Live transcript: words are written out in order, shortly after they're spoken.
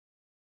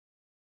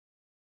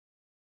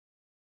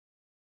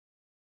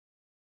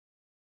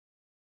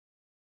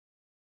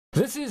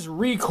This is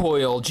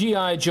Recoil,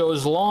 G.I.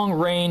 Joe's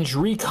long-range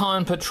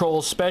recon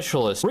patrol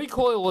specialist.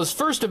 Recoil was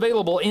first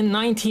available in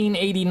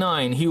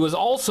 1989. He was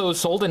also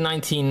sold in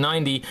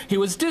 1990. He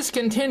was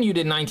discontinued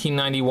in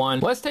 1991.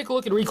 Let's take a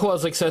look at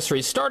Recoil's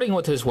accessories, starting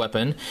with his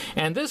weapon.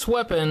 And this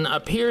weapon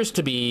appears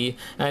to be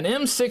an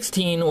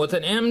M16 with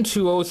an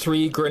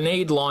M203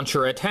 grenade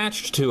launcher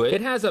attached to it.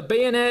 It has a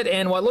bayonet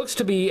and what looks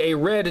to be a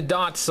red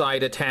dot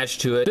sight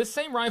attached to it. This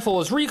same rifle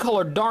is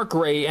recolored dark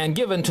gray and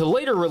given to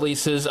later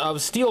releases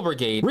of Steel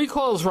Brigade.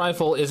 Recoil's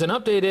rifle is an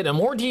updated and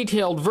more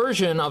detailed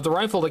version of the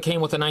rifle that came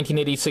with the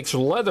 1986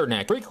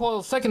 Leatherneck.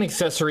 Recoil's second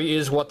accessory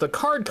is what the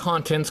card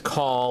contents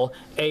call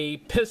a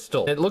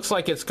pistol. It looks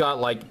like it's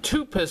got like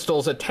two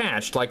pistols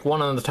attached, like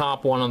one on the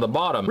top, one on the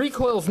bottom.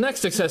 Recoil's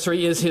next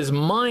accessory is his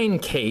mine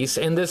case,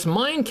 and this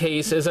mine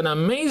case is an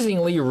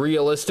amazingly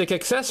realistic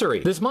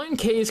accessory. This mine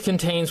case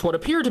contains what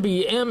appear to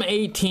be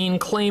M18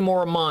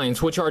 Claymore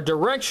mines, which are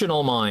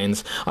directional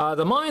mines.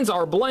 The mines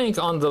are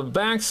blank on the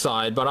back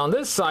side, but on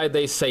this side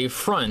they say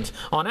front.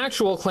 On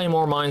actual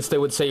Claymore mines, they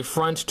would say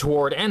front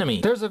toward enemy.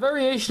 There's a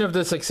variation of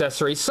this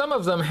accessory. Some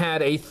of them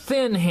had a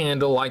thin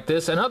handle like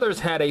this, and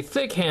others had a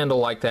thick handle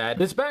like that.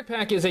 This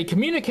backpack is a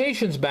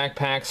communications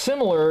backpack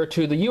similar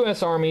to the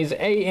U.S. Army's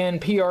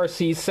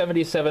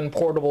ANPRC-77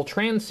 portable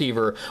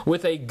transceiver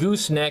with a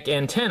gooseneck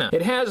antenna.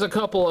 It has a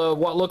couple of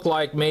what look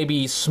like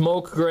maybe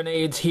smoke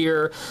grenades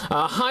here,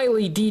 a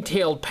highly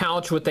detailed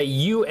pouch with a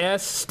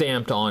U.S.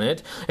 stamped on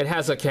it. It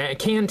has a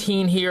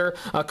canteen here,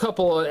 a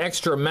couple of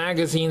extra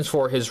magazines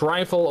for his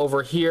rifle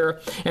over here,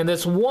 and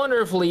this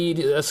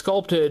wonderfully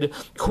sculpted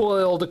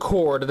coiled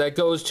cord that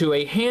goes to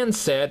a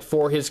handset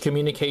for his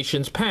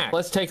communications pack.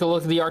 Let's take a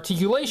look at the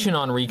articulation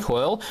on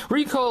Recoil.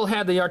 Recoil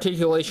had the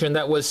articulation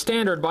that was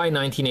standard by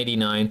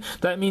 1989.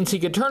 That means he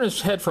could turn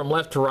his head from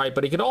left to right,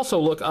 but he could also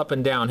look up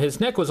and down.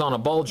 His neck was on a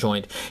ball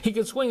joint. He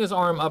could swing his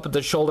arm up at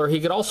the shoulder. He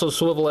could also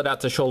swivel it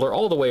at the shoulder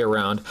all the way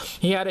around.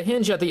 He had a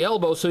hinge at the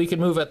elbow, so he could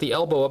move at the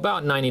elbow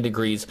about 90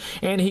 degrees,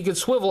 and he could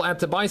swivel at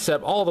the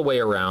bicep all the way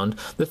around.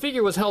 The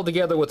figure was held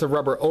together with a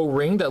rubber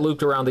O-ring that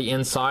looped around the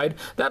inside.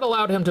 That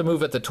allowed him to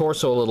move at the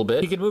torso a little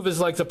bit. He could move his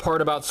legs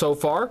apart about so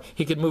far.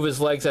 He could move his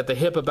legs at the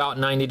hip about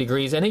 90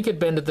 degrees, and he could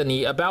bend at the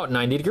knee about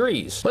 90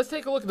 degrees. Let's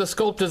take a look at the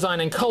sculpt, design,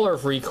 and color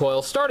of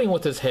Recoil, starting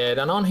with his head.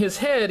 And on his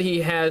head,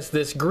 he has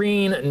this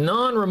green,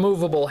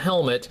 non-removable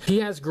helmet. He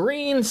has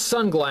green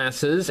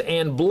sunglasses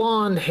and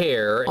blonde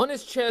hair. On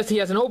his chest, he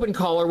has an open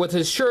collar with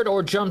his shirt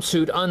or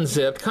jumpsuit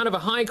unzipped, kind of a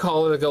high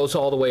collar that goes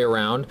all the way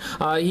around.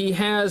 He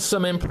has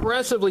some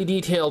impressively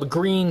detailed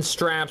green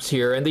straps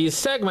here, and these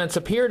segments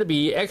appear to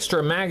be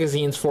extra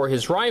magazines for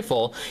his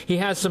rifle. He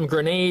has some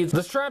grenades.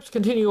 The straps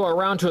continue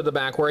around to the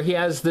back where he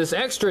has this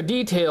extra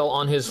detail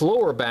on his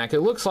lower back.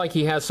 It looks like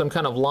he has some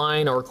kind of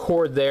line or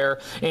cord there,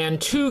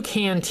 and two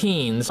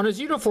canteens. On his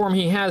uniform,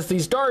 he has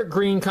these dark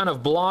green kind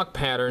of block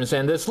patterns,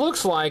 and this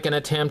looks like an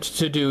attempt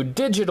to do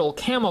digital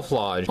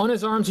camouflage. On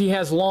his arms, he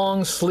has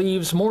long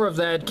sleeves, more of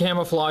that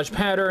camouflage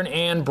pattern,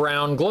 and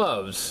brown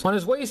gloves. On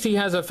his waist, he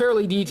has a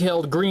fairly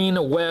detailed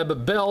green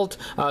web belt,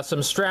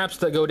 some straps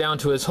that go down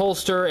to his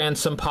holster, and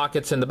some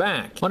pockets in the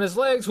back. On his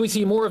legs, we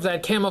see more of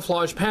that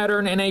camouflage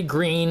pattern and a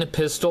green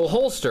pistol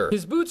holster.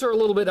 His boots are a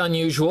little bit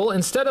unusual.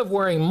 Instead of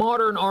wearing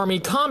modern Army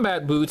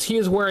combat boots, he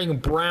is wearing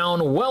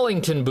brown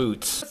Wellington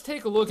boots. Let's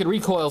take a look at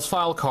Recoil's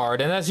file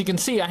card, and as you can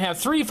see, I have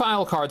three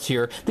file cards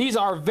here. These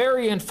are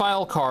variant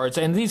file cards,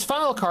 and these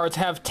file cards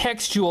have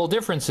textual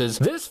differences.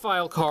 This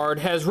file card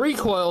has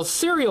Recoil's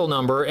serial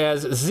number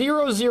as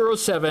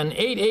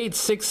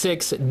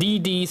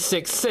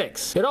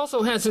 0078866DD66. It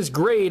also has his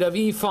grade of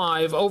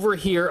E5 over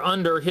here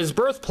under his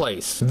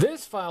birthplace.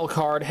 This file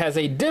card has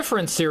a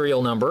different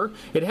serial number.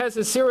 It has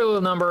his serial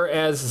number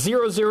as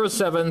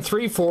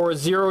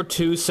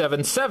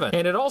 007340277,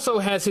 and it also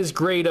has his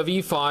grade of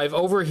E5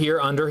 over here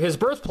under his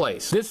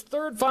birthplace. This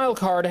third file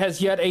card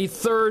has yet a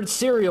third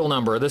serial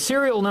number. The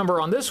serial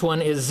number on this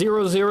one is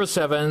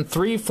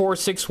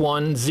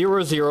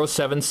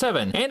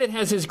 00734610077, and it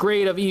has his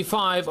grade of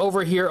E5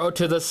 over here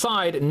to the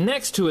side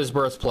next to his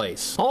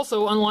birthplace.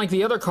 Also, unlike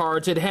the other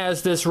cards, it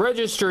has this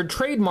registered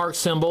trademark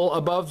symbol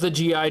above the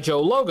G.I.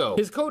 Joe logo.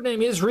 His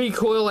codename is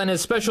Recoil, and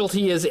his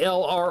specialty is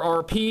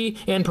LRRP,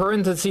 in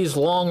parentheses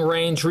Long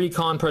Range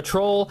Recon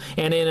Patrol,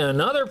 and in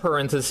another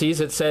parentheses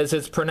it says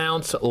it's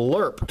pronounced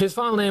LRRP. His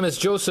file name is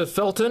Joseph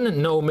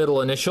Felton, no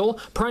middle initial.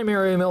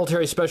 Primary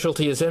military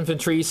specialty is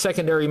infantry,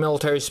 secondary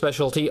military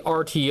specialty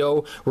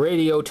RTO,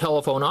 radio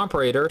telephone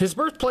operator. His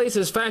birthplace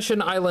is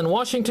Fashion Island,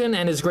 Washington,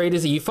 and his grade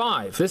is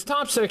E5. This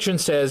top section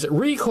says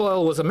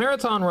Recoil was a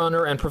marathon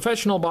runner and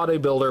professional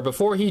bodybuilder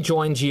before he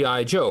joined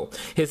G.I. Joe.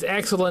 His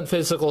excellent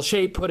physical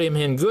shape put him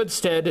in good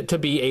stead to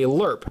be a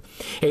LRRP.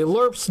 A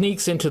LRRP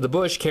sneaks into the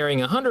bush carrying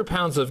 100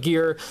 pounds of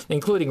gear,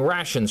 including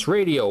rations,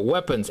 radio,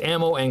 weapons,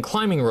 ammo, and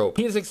climbing rope.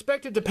 He is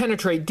expected to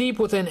penetrate deep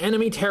within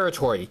enemy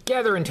territory,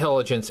 gather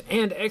intelligence,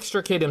 and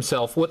extricate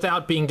himself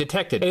without being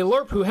detected. A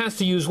LRRP who has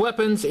to use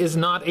weapons is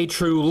not a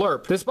true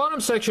LRRP. This bottom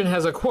section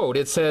has a quote.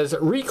 It says,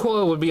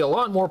 Recoil would be a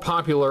lot more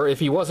popular if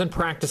he wasn't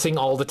practicing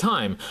all the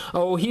time.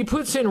 Oh, he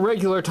puts in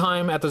regular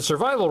time at the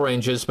survival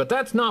ranges, but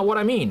that's not what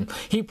I mean.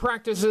 He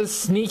practices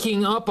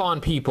sneaking up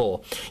on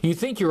people. You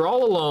think you're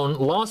all alone,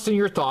 lost in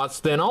your thoughts,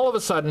 then all of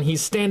a sudden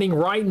he's standing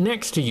right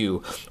next to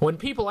you. When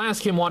people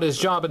ask him what his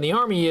job in the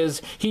Army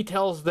is, he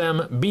tells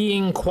them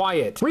being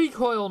quiet.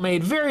 Recoil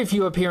made very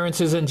few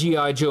appearances in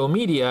G.I. Joe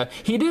media.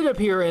 He did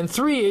appear in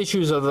 3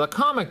 issues of the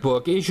comic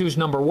book, issues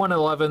number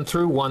 111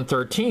 through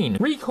 113.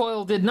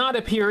 Recoil did not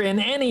appear in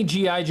any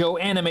G.I. Joe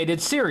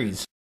animated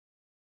series.